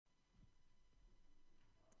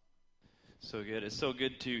So good. It's so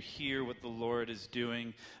good to hear what the Lord is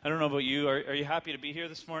doing. I don't know about you. Are you happy to be here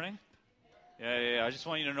this morning? Yeah. I just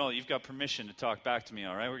want you to know that you've got permission to talk back to me,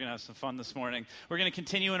 all right? We're going to have some fun this morning. We're going to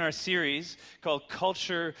continue in our series called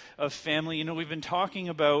Culture of Family. You know, we've been talking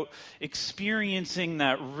about experiencing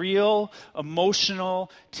that real,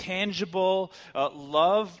 emotional, tangible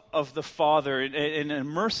love of the Father and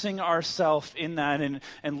immersing ourselves in that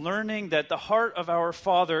and learning that the heart of our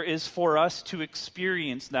Father is for us to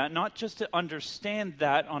experience that, not just to understand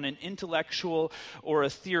that on an intellectual or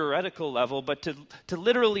a theoretical level, but to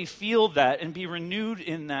literally feel that and be renewed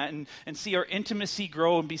in that and see our intimacy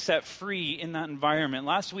grow and be set free in that environment.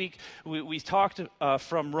 Last week, we talked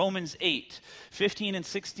from Romans 8:15 and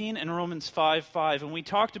 16, and Romans 5:5, and we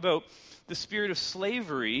talked about the spirit of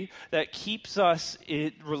slavery that keeps us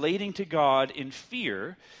relating to God in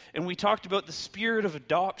fear, and we talked about the spirit of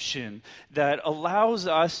adoption that allows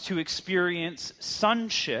us to experience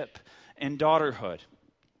sonship and daughterhood.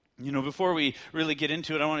 You know, before we really get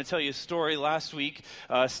into it, I want to tell you a story. Last week,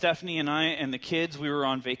 Stephanie and I and the kids, we were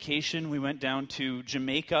on vacation. We went down to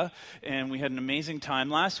Jamaica, and we had an amazing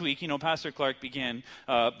time. Last week, you know, Pastor Clark began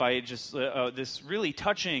by just this really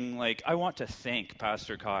touching, like, I want to thank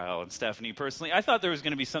Pastor Kyle and Stephanie personally. I thought there was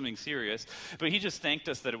going to be something serious, but he just thanked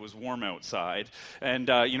us that it was warm outside. And,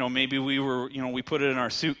 you know, maybe we put it in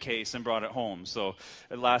our suitcase and brought it home. So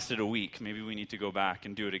it lasted a week. Maybe we need to go back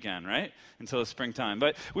and do it again, right? Until the springtime.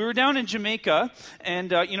 But we were down in Jamaica,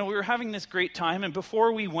 and we were having this great time. And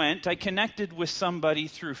before we went, I connected with somebody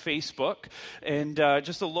through Facebook, and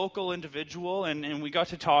just a local individual, and we got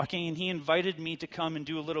to talking, and he invited me to come and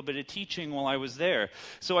do a little bit of teaching while I was there.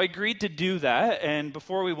 So I agreed to do that, and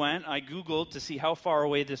before we went, I Googled to see how far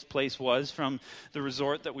away this place was from the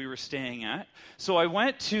resort that we were staying at. So I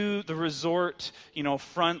went to the resort,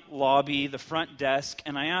 front lobby, the front desk,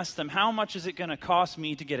 and I asked them, how much is it going to cost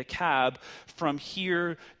me to get a cab from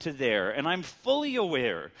here to there? And I'm fully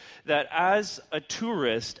aware that as a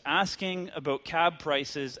tourist asking about cab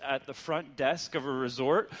prices at the front desk of a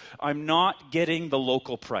resort, I'm not getting the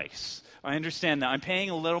local price. I understand that. I'm paying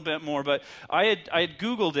a little bit more, but I had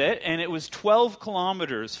Googled it, and it was 12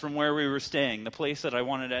 kilometers from where we were staying, the place that I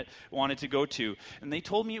wanted to go to. And they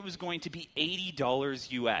told me it was going to be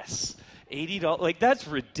 $80 US. $80, like, that's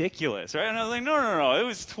ridiculous, right? And I was like, no, it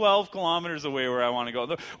was 12 kilometers away where I want to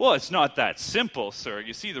go. Well, it's not that simple, sir.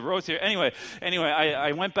 You see the roads here. Anyway,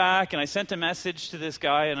 I went back and I sent a message to this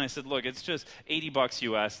guy and I said, look, it's just $80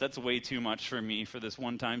 US. That's way too much for me for this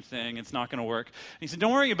one-time thing. It's not going to work. And he said,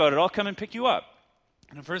 don't worry about it. I'll come and pick you up.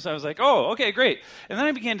 And at first I was like, oh, okay, great. And then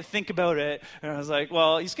I began to think about it, and I was like,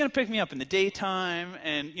 well, he's going to pick me up in the daytime,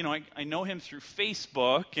 and, I know him through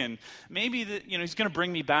Facebook, and maybe, he's going to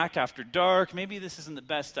bring me back after dark. Maybe this isn't the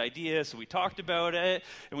best idea. So we talked about it,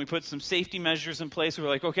 and we put some safety measures in place. We were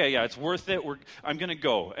like, okay, yeah, it's worth it. I'm going to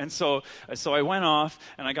go. And so I went off,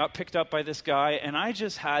 and I got picked up by this guy, and I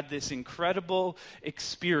just had this incredible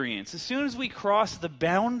experience. As soon as we crossed the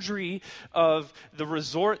boundary of the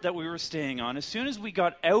resort that we were staying on, as soon as we got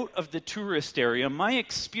out of the tourist area, my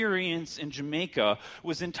experience in Jamaica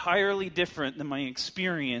was entirely different than my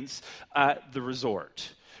experience at the resort.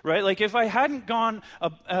 Right? Like, if I hadn't gone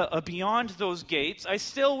beyond those gates, I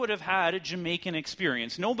still would have had a Jamaican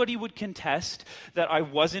experience. Nobody would contest that I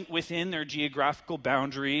wasn't within their geographical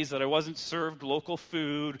boundaries, that I wasn't served local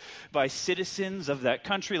food by citizens of that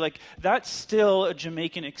country. Like, that's still a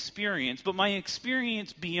Jamaican experience. But my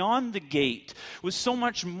experience beyond the gate was so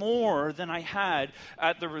much more than I had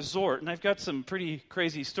at the resort. And I've got some pretty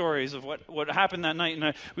crazy stories of what happened that night,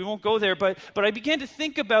 and we won't go there. But I began to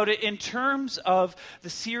think about it in terms of the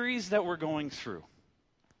series that we're going through.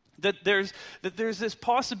 That there's this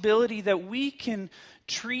possibility that we can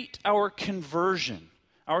treat our conversion,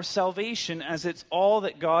 our salvation, as it's all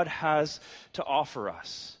that God has to offer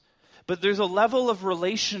us. But there's a level of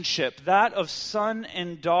relationship, that of son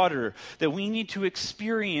and daughter, that we need to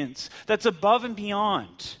experience that's above and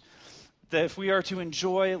beyond, that if we are to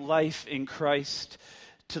enjoy life in Christ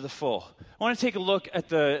to the full. I want to take a look at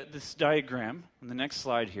this diagram on the next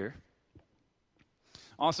slide here.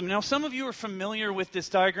 Awesome. Now, some of you are familiar with this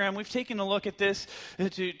diagram. We've taken a look at this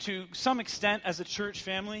to some extent as a church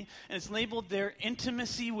family, and it's labeled their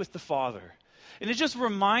intimacy with the Father. And it just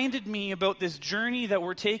reminded me about this journey that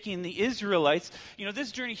we're taking, the Israelites.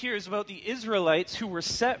 This journey here is about the Israelites who were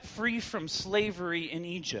set free from slavery in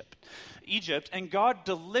Egypt, and God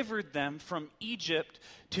delivered them from Egypt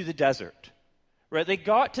to the desert. Right? They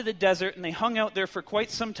got to the desert, and they hung out there for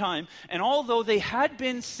quite some time, and although they had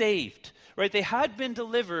been saved, right, they had been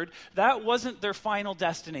delivered, that wasn't their final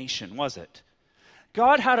destination, was it?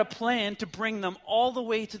 God had a plan to bring them all the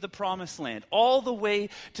way to the promised land, all the way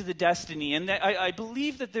to the destiny. And I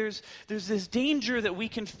believe that there's this danger that we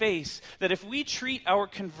can face, that if we treat our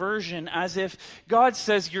conversion as if God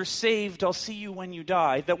says, you're saved, I'll see you when you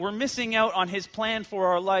die, that we're missing out on his plan for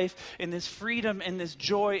our life and this freedom and this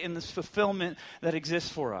joy and this fulfillment that exists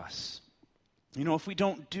for us. You know, if we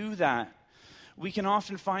don't do that, we can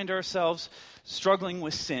often find ourselves struggling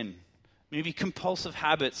with sin. Maybe compulsive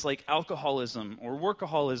habits like alcoholism or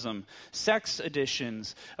workaholism, sex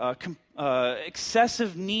addictions,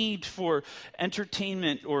 excessive need for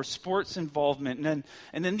entertainment or sports involvement.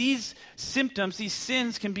 And then these symptoms, these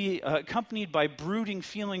sins can be accompanied by brooding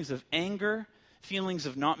feelings of anger, feelings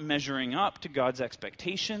of not measuring up to God's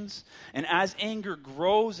expectations. And as anger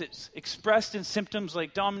grows, it's expressed in symptoms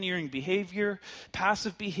like domineering behavior,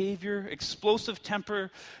 passive behavior, explosive temper,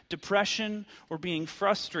 depression, or being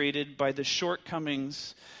frustrated by the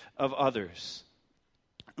shortcomings of others.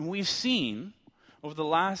 And we've seen over the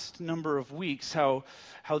last number of weeks how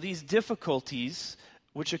these difficulties,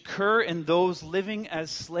 which occur in those living as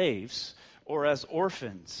slaves or as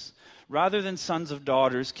orphans, rather than sons of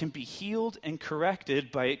daughters, can be healed and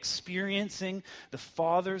corrected by experiencing the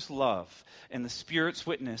Father's love and the Spirit's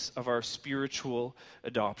witness of our spiritual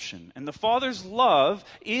adoption. And the Father's love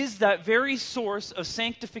is that very source of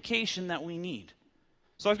sanctification that we need.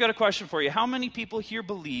 So I've got a question for you. How many people here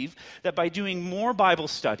believe that by doing more Bible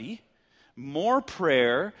study, more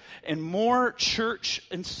prayer, and more church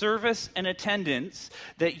and service and attendance,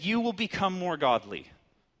 that you will become more godly?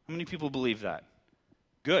 How many people believe that?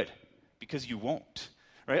 Good. Because you won't,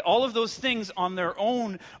 right? All of those things on their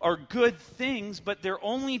own are good things, but they're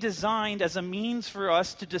only designed as a means for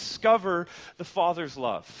us to discover the Father's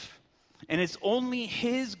love. And it's only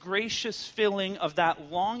his gracious filling of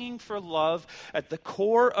that longing for love at the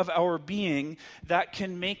core of our being that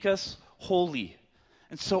can make us holy.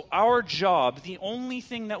 And so our job, the only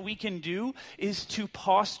thing that we can do, is to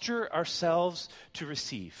posture ourselves to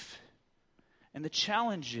receive. And the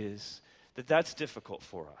challenge is that that's difficult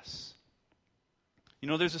for us. You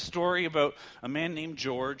know, there's a story about a man named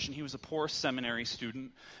George, and he was a poor seminary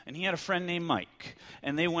student, and he had a friend named Mike.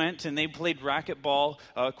 And they went and they played racquetball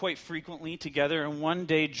quite frequently together. And one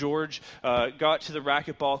day, George got to the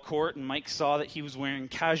racquetball court, and Mike saw that he was wearing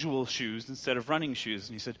casual shoes instead of running shoes.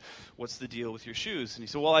 And he said, "What's the deal with your shoes?" And he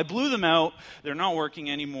said, "Well, I blew them out. They're not working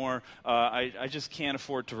anymore. I just can't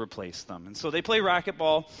afford to replace them." And so they play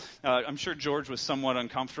racquetball. I'm sure George was somewhat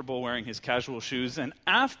uncomfortable wearing his casual shoes. And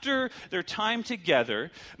after their time together,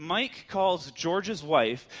 Mike calls George's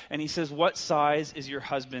wife and he says, "What size is your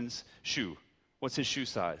husband's shoe? What's his shoe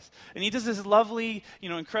size?" And he does this lovely,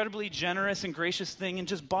 incredibly generous and gracious thing and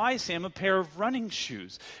just buys him a pair of running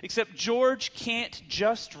shoes. Except George can't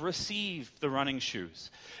just receive the running shoes.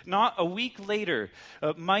 Not a week later,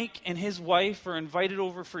 Mike and his wife are invited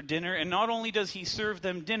over for dinner, and not only does he serve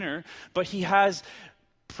them dinner, but he has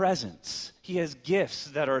presents. He has gifts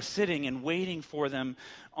that are sitting and waiting for them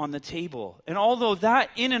on the table. And although that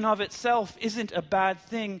in and of itself isn't a bad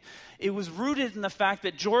thing, it was rooted in the fact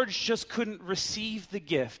that George just couldn't receive the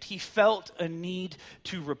gift. He felt a need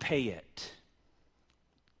to repay it.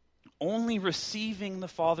 Only receiving the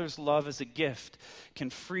Father's love as a gift can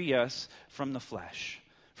free us from the flesh,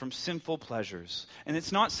 from sinful pleasures. And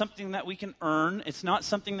it's not something that we can earn. It's not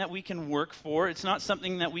something that we can work for. It's not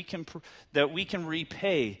something that we can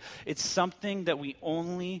repay. It's something that we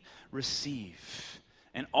only receive.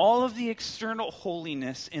 And all of the external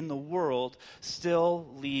holiness in the world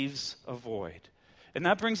still leaves a void. And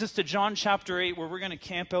that brings us to John chapter 8, where we're going to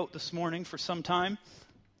camp out this morning for some time.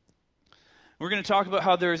 We're going to talk about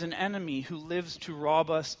how there is an enemy who lives to rob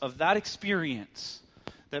us of that experience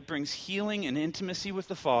that brings healing and intimacy with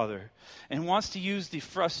the Father, and wants to use the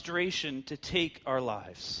frustration to take our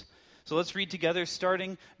lives. So let's read together,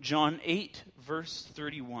 starting John 8, verse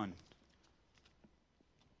 31.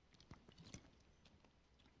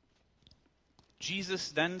 Jesus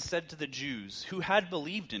then said to the Jews who had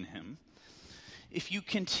believed in him, "If you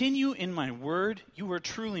continue in my word, you are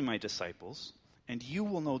truly my disciples, and you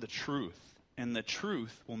will know the truth, and the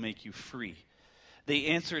truth will make you free." They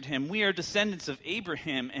answered him, "We are descendants of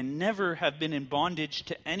Abraham and never have been in bondage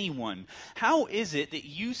to anyone. How is it that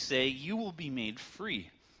you say you will be made free?"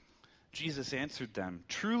 Jesus answered them,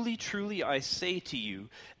 "Truly, truly, I say to you,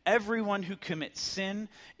 everyone who commits sin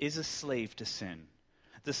is a slave to sin.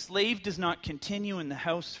 The slave does not continue in the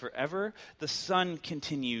house forever. The Son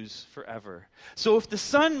continues forever. So if the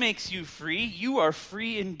Son makes you free, you are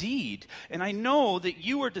free indeed. And I know that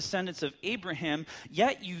you are descendants of Abraham,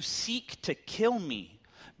 yet you seek to kill me,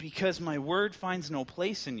 because my word finds no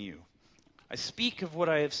place in you. I speak of what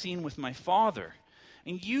I have seen with my Father,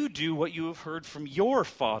 and you do what you have heard from your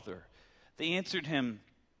father." They answered him,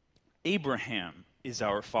 "Abraham is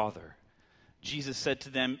our father." Jesus said to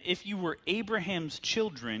them, "If you were Abraham's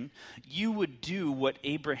children, you would do what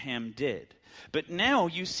Abraham did. But now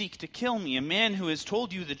you seek to kill me, a man who has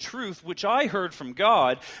told you the truth, which I heard from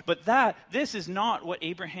God, but this is not what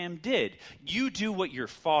Abraham did. You do what your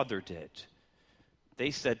father did."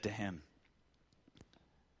 They said to him,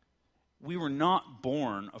 "We were not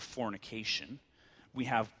born of fornication. We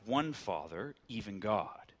have one Father, even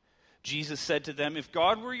God." Jesus said to them, "If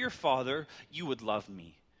God were your Father, you would love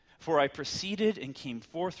me. For I proceeded and came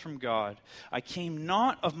forth from God. I came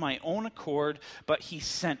not of my own accord, but he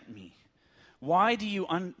sent me. Why do you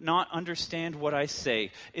not understand what I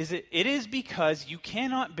say? It is because you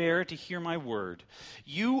cannot bear to hear my word.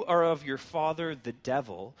 You are of your father the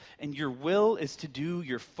devil, and your will is to do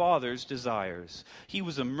your father's desires. He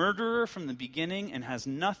was a murderer from the beginning and has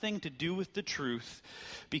nothing to do with the truth,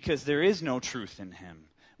 because there is no truth in him.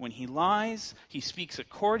 When he lies, he speaks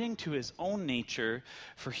according to his own nature,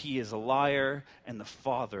 for he is a liar and the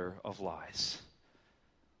father of lies."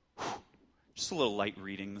 Whew. Just a little light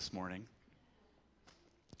reading this morning.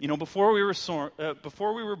 You know, before we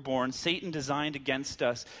were born, Satan designed against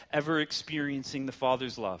us ever experiencing the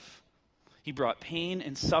Father's love. He brought pain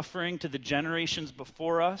and suffering to the generations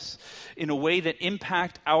before us in a way that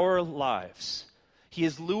impact our lives. He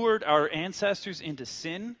has lured our ancestors into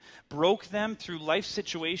sin, broke them through life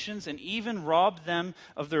situations, and even robbed them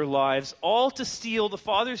of their lives, all to steal the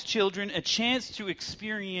Father's children a chance to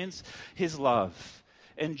experience his love.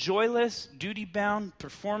 And joyless, duty-bound,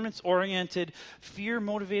 performance-oriented,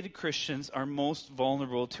 fear-motivated Christians are most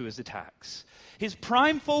vulnerable to his attacks. His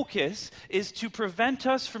prime focus is to prevent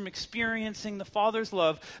us from experiencing the Father's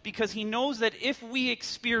love because he knows that if we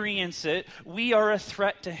experience it, we are a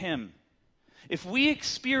threat to him. If we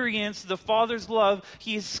experience the Father's love,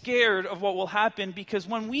 he is scared of what will happen because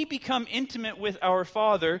when we become intimate with our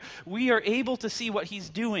Father, we are able to see what he's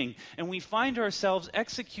doing, and we find ourselves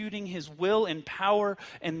executing his will and power,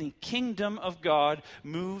 and the kingdom of God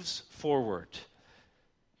moves forward.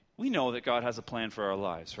 We know that God has a plan for our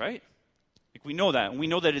lives, right? Like we know that, and we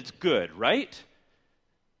know that it's good, right?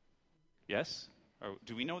 Yes? Or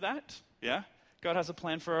do we know that? Yeah? God has a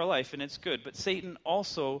plan for our life, and it's good. But Satan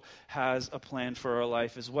also has a plan for our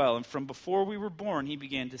life as well. And from before we were born, he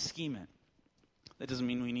began to scheme it. That doesn't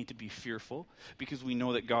mean we need to be fearful, because we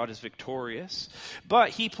know that God is victorious.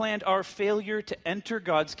 But he planned our failure to enter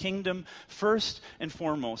God's kingdom first and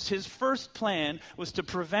foremost. His first plan was to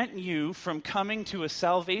prevent you from coming to a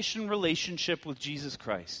salvation relationship with Jesus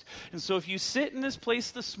Christ. And so if you sit in this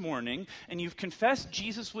place this morning and you've confessed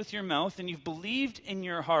Jesus with your mouth and you've believed in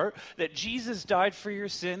your heart that Jesus died for your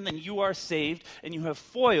sin, then you are saved and you have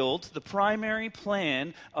foiled the primary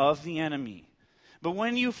plan of the enemy. But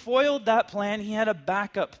when you foiled that plan, he had a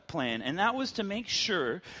backup plan, and that was to make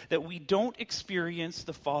sure that we don't experience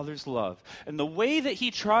the Father's love. And the way that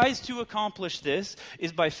he tries to accomplish this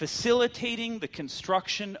is by facilitating the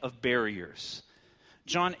construction of barriers.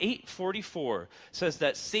 John 8:44 says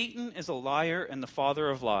that Satan is a liar and the father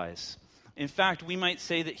of lies. In fact, we might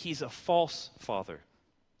say that he's a false father.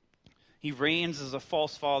 He reigns as a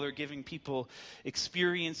false father, giving people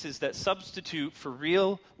experiences that substitute for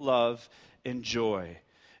real love and joy.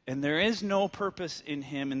 And there is no purpose in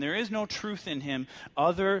him, and there is no truth in him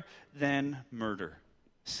other than murder.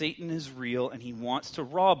 Satan is real, and he wants to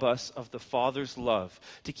rob us of the Father's love,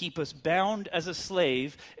 to keep us bound as a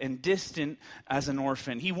slave and distant as an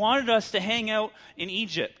orphan. He wanted us to hang out in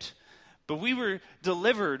Egypt, but we were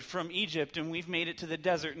delivered from Egypt, and we've made it to the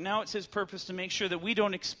desert. And now it's his purpose to make sure that we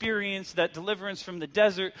don't experience that deliverance from the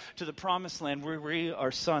desert to the promised land where we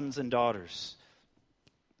are sons and daughters.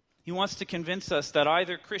 He wants to convince us that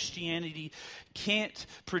either Christianity can't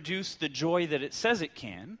produce the joy that it says it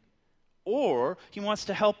can, or he wants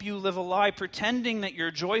to help you live a lie pretending that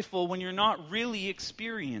you're joyful when you're not really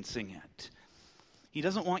experiencing it. He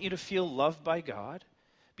doesn't want you to feel loved by God,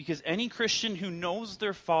 because any Christian who knows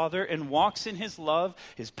their Father and walks in his love,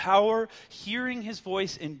 his power, hearing his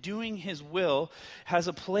voice, and doing his will has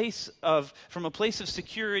from a place of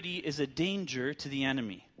security is a danger to the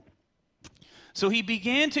enemy. So he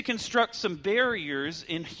began to construct some barriers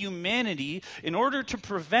in humanity in order to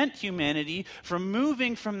prevent humanity from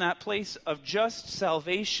moving from that place of just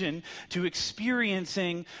salvation to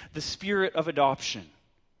experiencing the spirit of adoption,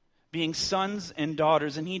 being sons and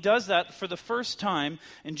daughters. And he does that for the first time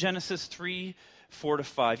in Genesis 3,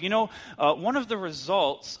 4-5. You know, one of the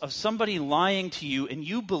results of somebody lying to you and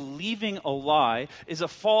you believing a lie is a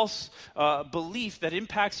false belief that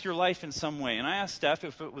impacts your life in some way. And I asked Steph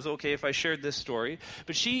if it was okay if I shared this story,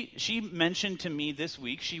 but she mentioned to me this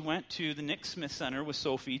week, she went to the Nick Smith Center with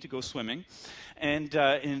Sophie to go swimming.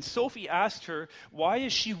 And Sophie asked her, why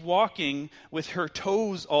is she walking with her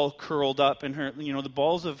toes all curled up and her, the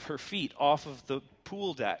balls of her feet off of the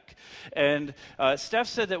pool deck? And Steph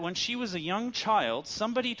said that when she was a young child,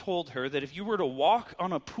 somebody told her that if you were to walk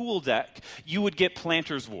on a pool deck, you would get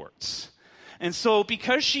planter's warts. And so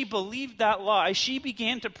because she believed that lie, she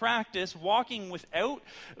began to practice walking without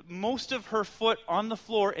most of her foot on the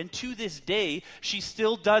floor. And to this day, she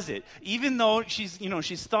still does it. Even though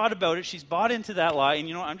she's thought about it, she's bought into that lie.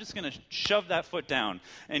 And I'm just going to shove that foot down.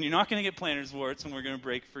 And you're not going to get planter's warts, and we're going to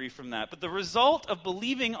break free from that. But the result of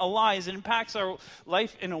believing a lie is it impacts our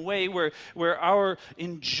life in a way where our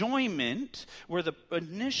enjoyment, where the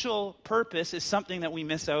initial purpose is something that we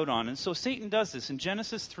miss out on. And so Satan does this. In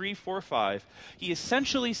Genesis 3:4-5, he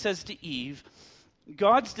essentially says to Eve,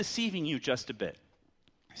 God's deceiving you just a bit.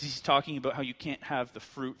 He's talking about how you can't have the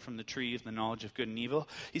fruit from the tree of the knowledge of good and evil.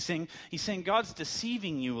 He's saying God's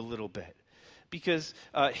deceiving you a little bit because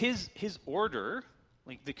his order,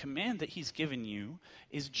 like the command that he's given you,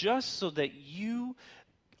 is just so that you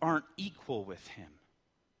aren't equal with him.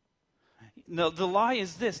 No, the lie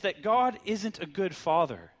is this, that God isn't a good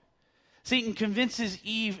father. Satan convinces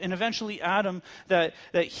Eve and eventually Adam that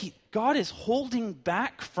God is holding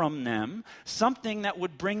back from them something that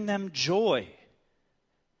would bring them joy.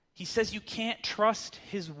 He says you can't trust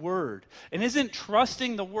his word. And isn't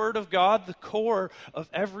trusting the word of God the core of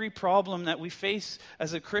every problem that we face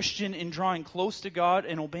as a Christian in drawing close to God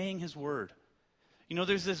and obeying his word?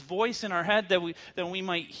 There's this voice in our head that we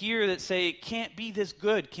might hear that say, it can't be this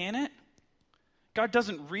good, can it? God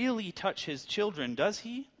doesn't really touch his children, does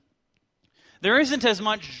he? There isn't as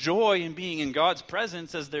much joy in being in God's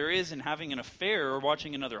presence as there is in having an affair or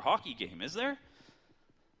watching another hockey game, is there?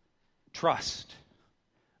 Trust.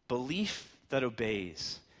 Belief that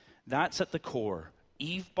obeys. That's at the core.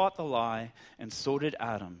 Eve bought the lie, and so did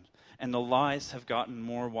Adam. And the lies have gotten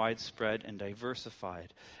more widespread and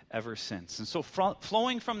diversified ever since. And so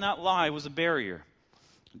flowing from that lie was a barrier.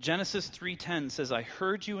 Genesis 3:10 says, I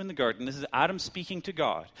heard you in the garden. This is Adam speaking to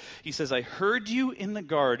God. He says, I heard you in the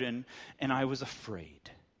garden, and I was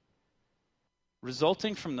afraid.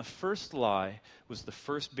 Resulting from the first lie was the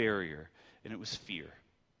first barrier, and it was fear.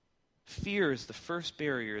 Fear is the first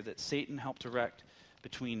barrier that Satan helped erect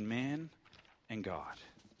between man and God.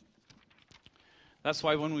 That's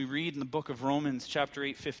why when we read in the book of Romans, chapter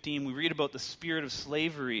 8:15, we read about the spirit of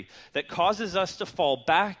slavery that causes us to fall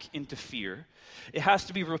back into fear. It has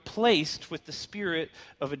to be replaced with the spirit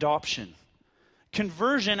of adoption.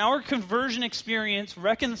 Our conversion experience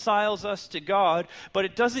reconciles us to God, but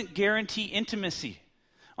it doesn't guarantee intimacy.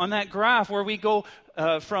 On that graph where we go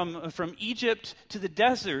from Egypt to the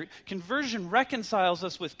desert, conversion reconciles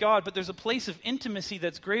us with God, but there's a place of intimacy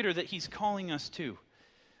that's greater that he's calling us to.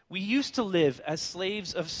 We used to live as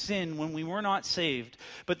slaves of sin when we were not saved,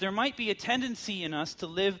 but there might be a tendency in us to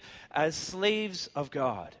live as slaves of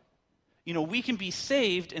God. We can be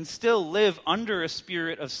saved and still live under a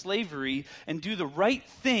spirit of slavery and do the right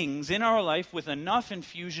things in our life with enough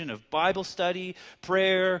infusion of Bible study,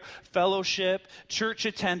 prayer, fellowship, church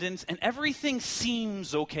attendance, and everything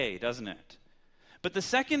seems okay, doesn't it? But the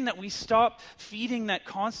second that we stop feeding that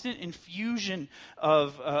constant infusion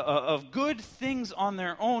of good things on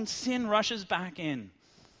their own, sin rushes back in.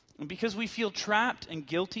 And because we feel trapped and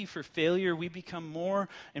guilty for failure, we become more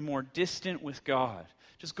and more distant with God,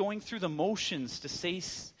 just going through the motions to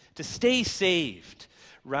stay saved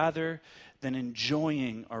rather than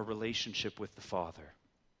enjoying our relationship with the Father.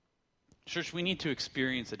 Church, we need to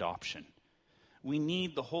experience adoption. We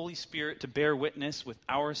need the Holy Spirit to bear witness with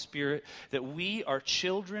our spirit that we are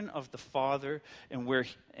children of the Father, and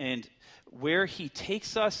where he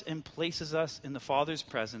takes us and places us in the Father's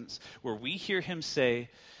presence, where we hear him say,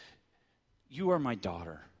 you are my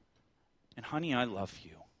daughter, and honey, I love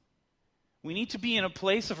you. We need to be in a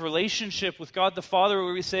place of relationship with God the Father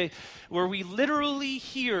where we literally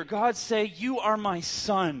hear God say, you are my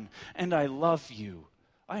son, and I love you.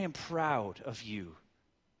 I am proud of you.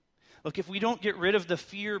 Look, if we don't get rid of the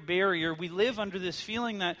fear barrier, we live under this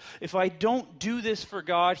feeling that if I don't do this for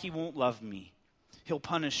God, he won't love me. He'll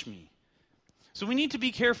punish me. So we need to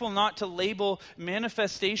be careful not to label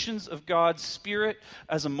manifestations of God's Spirit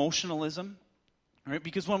as emotionalism Right?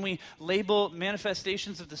 Because when we label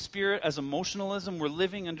manifestations of the Spirit as emotionalism, we're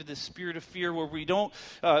living under this spirit of fear where we don't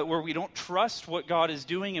trust what God is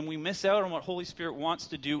doing, and we miss out on what Holy Spirit wants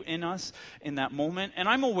to do in us in that moment. And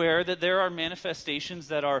I'm aware that there are manifestations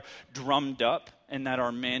that are drummed up and that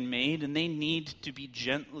are man-made, and they need to be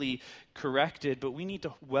gently corrected, but we need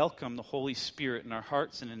to welcome the Holy Spirit in our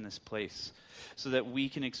hearts and in this place so that we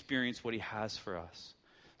can experience what he has for us.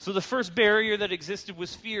 So the first barrier that existed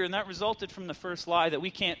was fear, and that resulted from the first lie that we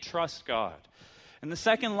can't trust God. And the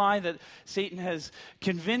second lie that Satan has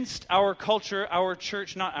convinced our culture, our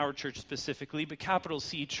church, not our church specifically, but capital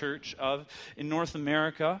C church in North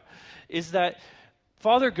America, is that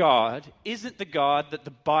Father God isn't the God that the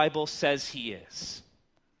Bible says he is.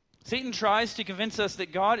 Satan tries to convince us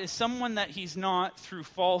that God is someone that he's not through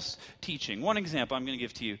false teaching. One example I'm going to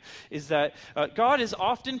give to you is that God is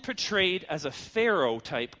often portrayed as a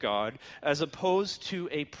Pharaoh-type God as opposed to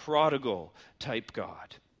a prodigal-type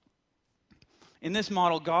God. In this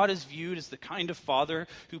model, God is viewed as the kind of father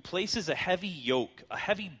who places a heavy yoke, a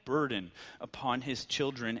heavy burden upon his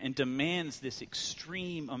children and demands this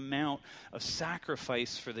extreme amount of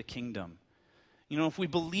sacrifice for the kingdom. You know, if we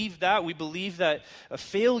believe that, we believe that a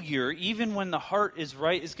failure, even when the heart is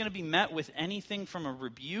right, is going to be met with anything from a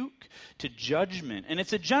rebuke to judgment. And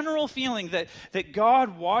it's a general feeling that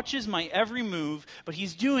God watches my every move, but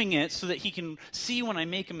he's doing it so that he can see when I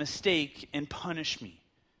make a mistake and punish me.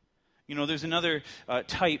 You know, there's another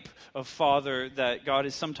type of father that God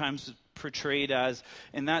is sometimes portrayed as,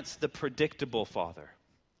 and that's the predictable father.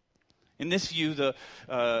 In this view, the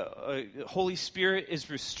Holy Spirit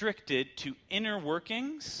is restricted to inner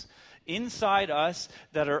workings inside us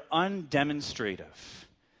that are undemonstrative.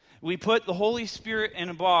 We put the Holy Spirit in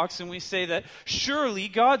a box and we say that surely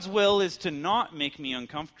God's will is to not make me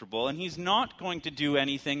uncomfortable, and he's not going to do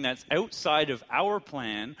anything that's outside of our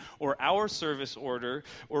plan or our service order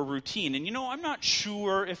or routine. And you know, I'm not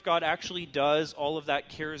sure if God actually does all of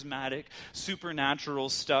that charismatic, supernatural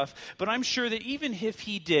stuff, but I'm sure that even if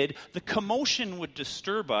he did, the commotion would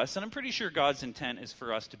disturb us, and I'm pretty sure God's intent is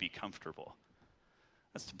for us to be comfortable.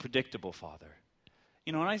 That's the predictable father.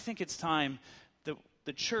 You know, and I think it's time that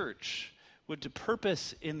the church would to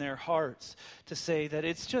purpose in their hearts to say that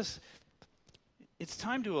it's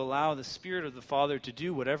time to allow the Spirit of the Father to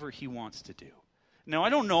do whatever he wants to do. Now, I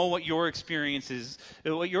don't know what your experience is,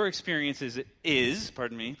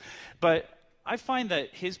 but I find that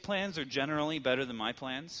his plans are generally better than my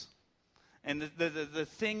plans. And the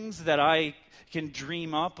things that I can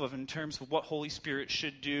dream up of in terms of what Holy Spirit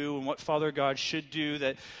should do and what Father God should do,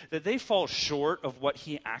 that they fall short of what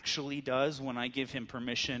he actually does when I give him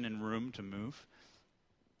permission and room to move.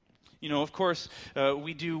 You know, of course,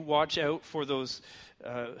 we do watch out for those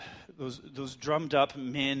drummed up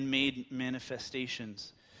man-made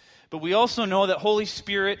manifestations. But we also know that Holy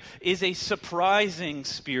Spirit is a surprising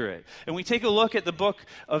spirit. And we take a look at the book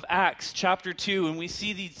of Acts, chapter 2, and we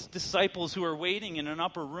see these disciples who are waiting in an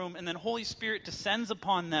upper room, and then Holy Spirit descends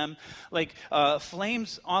upon them like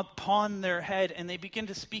flames upon their head, and they begin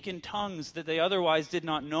to speak in tongues that they otherwise did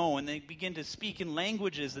not know, and they begin to speak in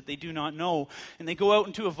languages that they do not know, and they go out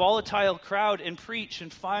into a volatile crowd and preach,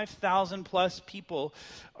 and 5,000 plus people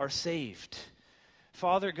are saved.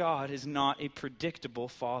 Father God is not a predictable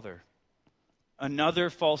father. Another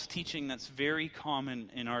false teaching that's very common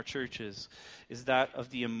in our churches is that of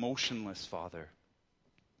the emotionless father.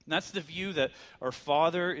 And that's the view that our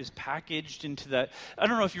father is packaged into that. I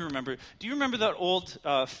don't know if you remember. Do you remember that old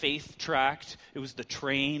faith tract? It was the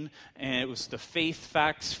train, and it was the faith,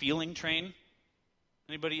 facts, feeling train.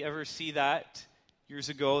 Anybody ever see that years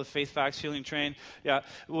ago, the faith, facts, feeling train? Yeah.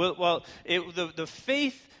 Well,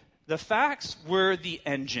 the facts were the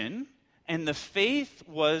engine, and the faith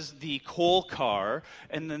was the coal car,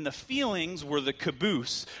 and then the feelings were the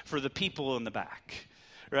caboose for the people in the back,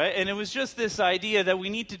 right? And it was just this idea that we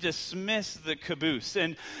need to dismiss the caboose.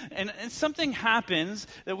 And something happens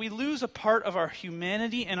that we lose a part of our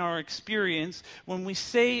humanity and our experience when we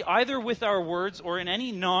say, either with our words or in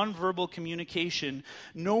any nonverbal communication,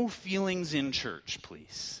 no feelings in church,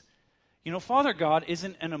 please. You know, Father God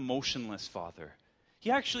isn't an emotionless father. He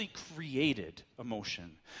actually created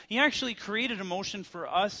emotion. He actually created emotion for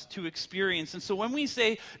us to experience. And so when we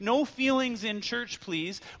say, no feelings in church,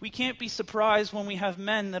 please, we can't be surprised when we have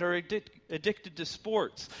men that are addicted to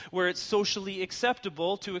sports, where it's socially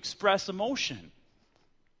acceptable to express emotion.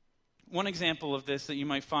 One example of this that you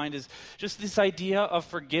might find is just this idea of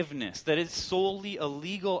forgiveness, that it's solely a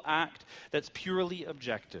legal act that's purely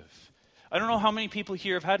objective. I don't know how many people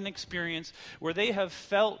here have had an experience where they have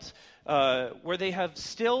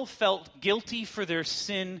still felt guilty for their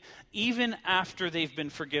sin even after they've been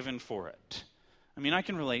forgiven for it. I mean, I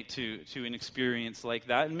can relate to an experience like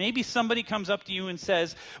that. And maybe somebody comes up to you and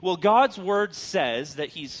says, well, God's word says that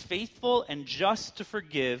he's faithful and just to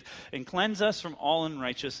forgive and cleanse us from all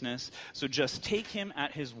unrighteousness, so just take him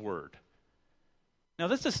at his word. Now,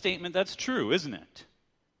 that's a statement that's true, isn't it?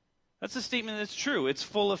 That's a statement that's true. It's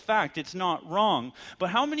full of fact. It's not wrong. But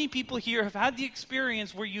how many people here have had the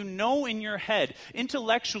experience where you know in your head,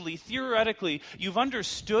 intellectually, theoretically, you've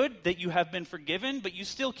understood that you have been forgiven, but you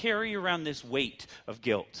still carry around this weight of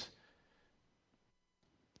guilt?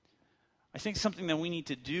 I think something that we need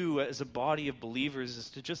to do as a body of believers is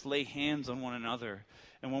to just lay hands on one another.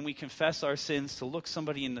 And when we confess our sins, to look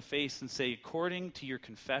somebody in the face and say, according to your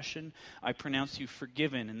confession, I pronounce you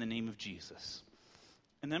forgiven in the name of Jesus.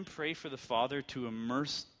 And then pray for the Father to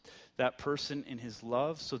immerse that person in his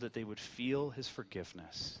love so that they would feel his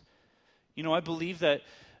forgiveness. You know, I believe that,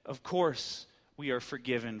 of course, we are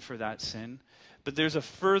forgiven for that sin. But there's a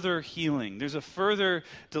further healing. There's a further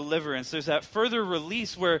deliverance. There's that further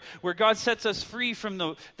release where God sets us free from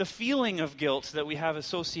the feeling of guilt that we have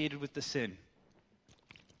associated with the sin.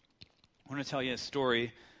 I want to tell you a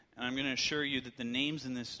story, and I'm going to assure you that the names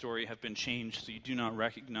in this story have been changed so you do not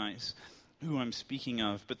recognize who I'm speaking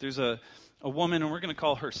of. But there's a woman, and we're going to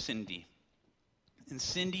call her Cindy. And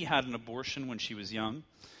Cindy had an abortion when she was young,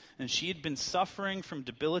 and she had been suffering from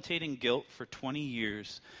debilitating guilt for 20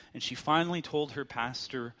 years, and she finally told her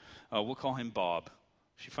pastor, we'll call him Bob.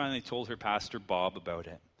 She finally told her pastor, Bob, about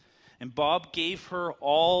it. And Bob gave her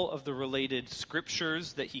all of the related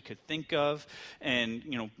scriptures that he could think of and,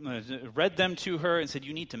 read them to her and said,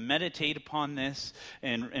 you need to meditate upon this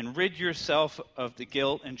and rid yourself of the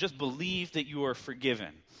guilt and just believe that you are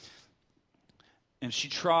forgiven. And she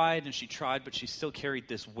tried, but she still carried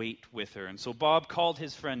this weight with her. And so Bob called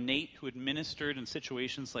his friend Nate, who had ministered in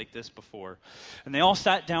situations like this before. And they all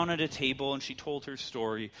sat down at a table, and she told her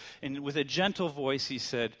story. And with a gentle voice, he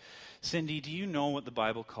said, Cindy, do you know what the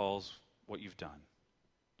Bible calls what you've done?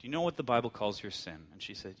 Do you know what the Bible calls your sin? And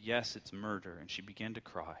she said, yes, it's murder. And she began to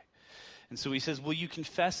cry. And so he says, will you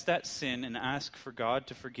confess that sin and ask for God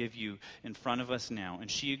to forgive you in front of us now? And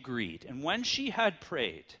she agreed. And when she had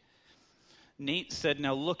prayed, Nate said,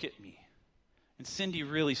 now look at me. And Cindy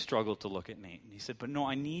really struggled to look at Nate. And he said, but no,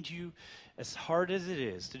 I need you, as hard as it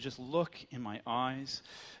is, to just look in my eyes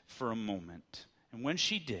for a moment. And when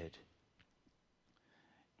she did,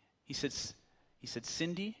 he said,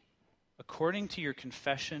 Cindy, according to your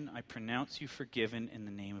confession, I pronounce you forgiven in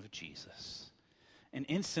the name of Jesus. And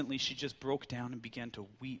instantly she just broke down and began to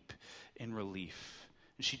weep in relief.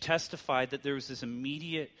 And she testified that there was this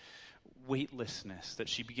immediate weightlessness that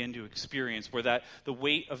she began to experience, where that the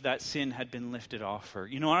weight of that sin had been lifted off her.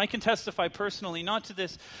 And I can testify personally, not to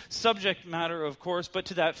this subject matter, of course, but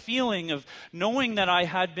to that feeling of knowing that I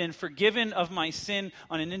had been forgiven of my sin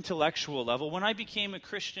on an intellectual level. When I became a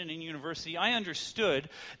Christian in university, I understood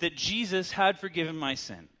that Jesus had forgiven my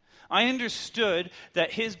sin. I understood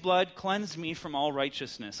that his blood cleansed me from all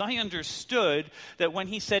righteousness. I understood that when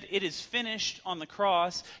he said it is finished on the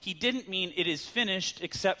cross, he didn't mean it is finished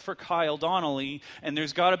except for Kyle Donnelly, and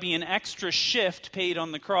there's got to be an extra shift paid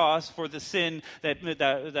on the cross for the sin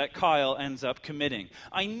that Kyle ends up committing.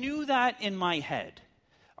 I knew that in my head.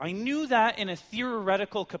 I knew that in a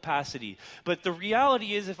theoretical capacity. But the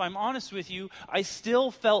reality is, if I'm honest with you, I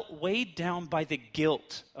still felt weighed down by the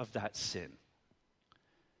guilt of that sin.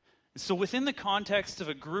 So within the context of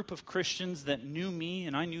a group of Christians that knew me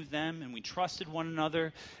and I knew them, and we trusted one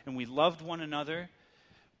another and we loved one another,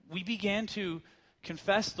 we began to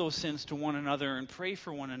confess those sins to one another and pray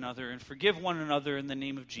for one another and forgive one another in the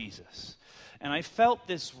name of Jesus. And I felt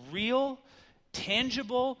this real,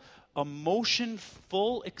 tangible,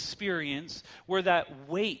 emotion-full experience where that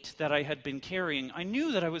weight that I had been carrying, I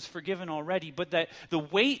knew that I was forgiven already, but that the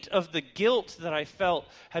weight of the guilt that I felt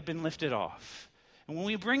had been lifted off. And when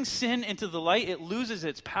we bring sin into the light, it loses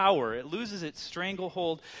its power. It loses its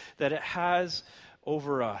stranglehold that it has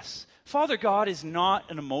over us. Father God is not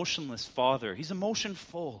an emotionless Father. He's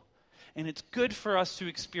emotion-full. And it's good for us to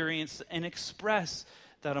experience and express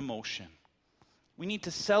that emotion. We need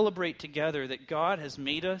to celebrate together that God has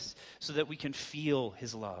made us so that we can feel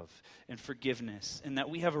his love and forgiveness, and that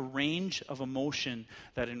we have a range of emotion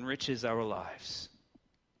that enriches our lives.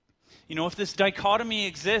 If this dichotomy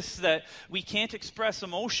exists that we can't express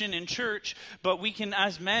emotion in church, but we can,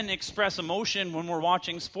 as men, express emotion when we're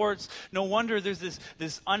watching sports, no wonder there's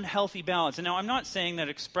this unhealthy balance. And now, I'm not saying that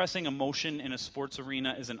expressing emotion in a sports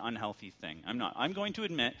arena is an unhealthy thing. I'm not. I'm going to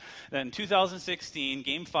admit that in 2016,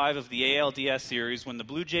 Game 5 of the ALDS series, when the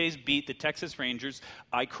Blue Jays beat the Texas Rangers,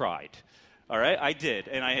 I cried. All right, I did,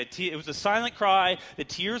 and I had it was a silent cry. The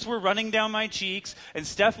tears were running down my cheeks, and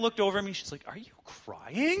Steph looked over at me. She's like, "Are you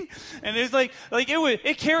crying?" And it's like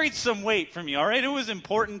it carried some weight for me. All right, it was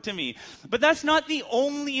important to me, but that's not the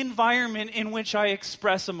only environment in which I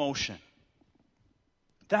express emotion.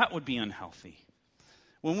 That would be unhealthy.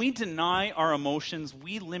 When we deny our emotions,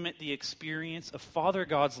 we limit the experience of Father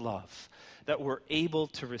God's love that we're able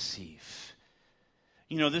to receive.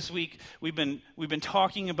 You know, this week we've been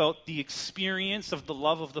talking about the experience of the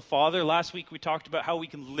love of the Father. Last week we talked about how we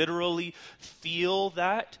can literally feel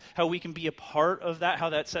that, how we can be a part of that, how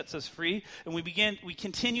that sets us free. And we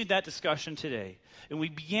continued that discussion today. And we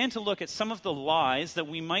began to look at some of the lies that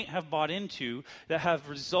we might have bought into that have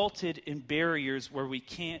resulted in barriers where we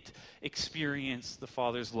can't experience the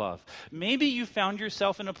Father's love. Maybe you found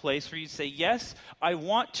yourself in a place where you say, yes, I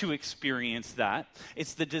want to experience that.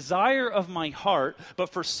 It's the desire of my heart,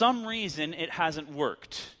 but for some reason it hasn't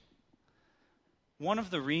worked. One of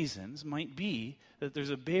the reasons might be that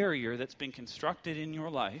there's a barrier that's been constructed in your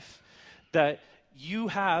life that you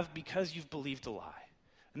have because you've believed a lie.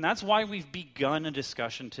 And that's why we've begun a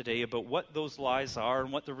discussion today about what those lies are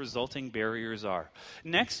and what the resulting barriers are.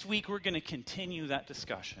 Next week, we're going to continue that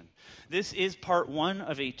discussion. This is part one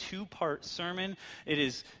of a two-part sermon. It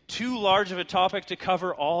is too large of a topic to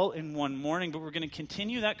cover all in one morning, but we're going to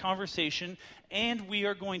continue that conversation, and we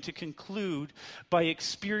are going to conclude by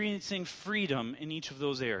experiencing freedom in each of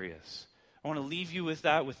those areas. I want to leave you with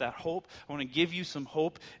that hope. I want to give you some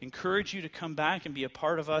hope, encourage you to come back and be a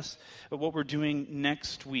part of us, of what we're doing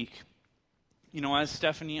next week. You know, as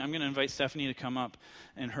Stephanie, I'm going to invite Stephanie to come up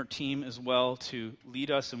and her team as well to lead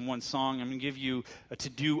us in one song. I'm going to give you a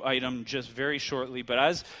to-do item just very shortly. But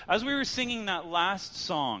as we were singing that last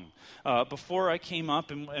song, before I came up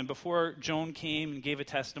and before Joan came and gave a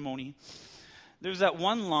testimony, there was that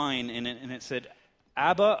one line in it, and it said,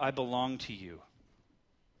 "Abba, I belong to you."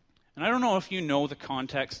 And I don't know if you know the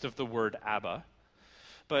context of the word Abba,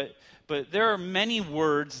 but there are many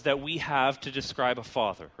words that we have to describe a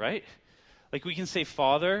father, right? Like we can say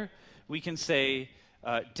father, we can say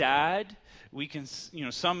dad, we can,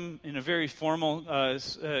 some in a very formal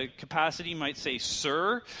capacity might say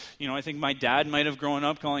sir. I think my dad might have grown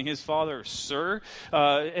up calling his father sir.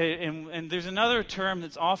 And there's another term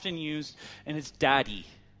that's often used, and it's daddy.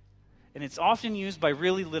 And it's often used by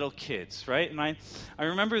really little kids, right? And I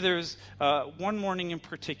remember there was one morning in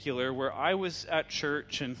particular where I was at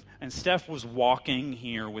church and Steph was walking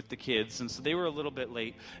here with the kids, and so they were a little bit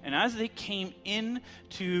late. And as they came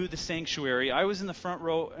into the sanctuary, I was in the front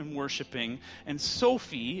row and worshiping, and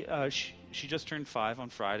Sophie, she just turned 5 on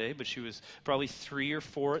Friday, but she was probably 3 or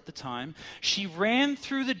 4 at the time. She ran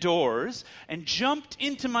through the doors and jumped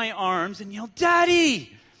into my arms and yelled,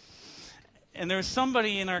 "Daddy!" And there was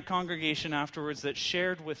somebody in our congregation afterwards that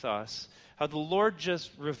shared with us how the Lord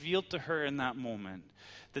just revealed to her in that moment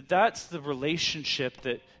that that's the relationship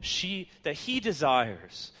that He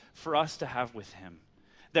desires for us to have with Him.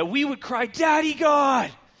 That we would cry, "Daddy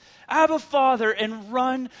God, Abba Father," and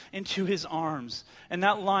run into His arms. And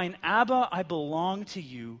that line, "Abba, I belong to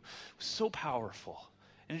you," was so powerful.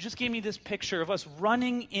 And it just gave me this picture of us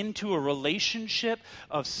running into a relationship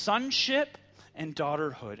of sonship and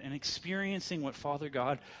daughterhood and experiencing what Father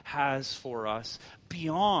God has for us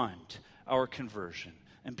beyond our conversion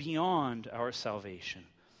and beyond our salvation.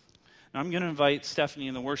 Now I'm going to invite Stephanie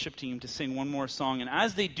and the worship team to sing one more song, and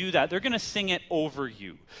as they do that, they're going to sing it over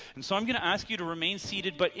you. And so I'm going to ask you to remain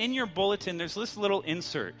seated, but in your bulletin there's this little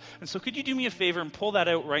insert. And so could you do me a favor and pull that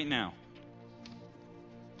out right now?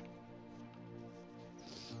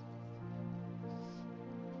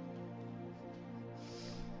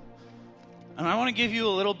 And I want to give you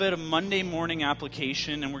a little bit of Monday morning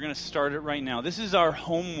application, and we're going to start it right now. This is our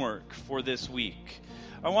homework for this week.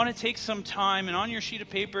 I want to take some time, and on your sheet of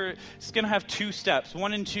paper, it's going to have 2 steps.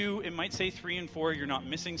 1 and 2, it might say 3 and 4. You're not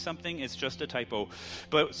missing something. It's just a typo.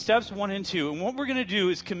 But steps 1 and 2. And what we're going to do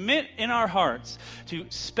is commit in our hearts to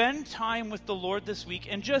spend time with the Lord this week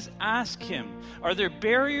and just ask Him, are there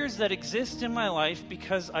barriers that exist in my life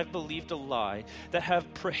because I've believed a lie that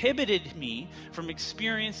have prohibited me from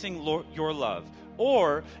experiencing your love?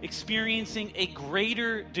 Or experiencing a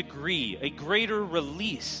greater degree, a greater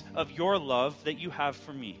release of your love that you have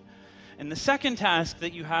for me. And the second task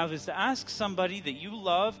that you have is to ask somebody that you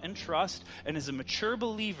love and trust, and as a mature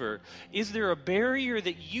believer, is there a barrier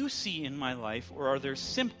that you see in my life, or are there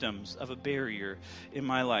symptoms of a barrier in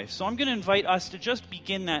my life? So I'm going to invite us to just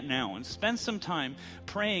begin that now and spend some time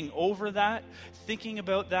praying over that, thinking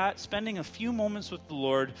about that, spending a few moments with the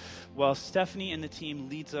Lord while Stephanie and the team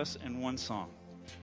leads us in one song.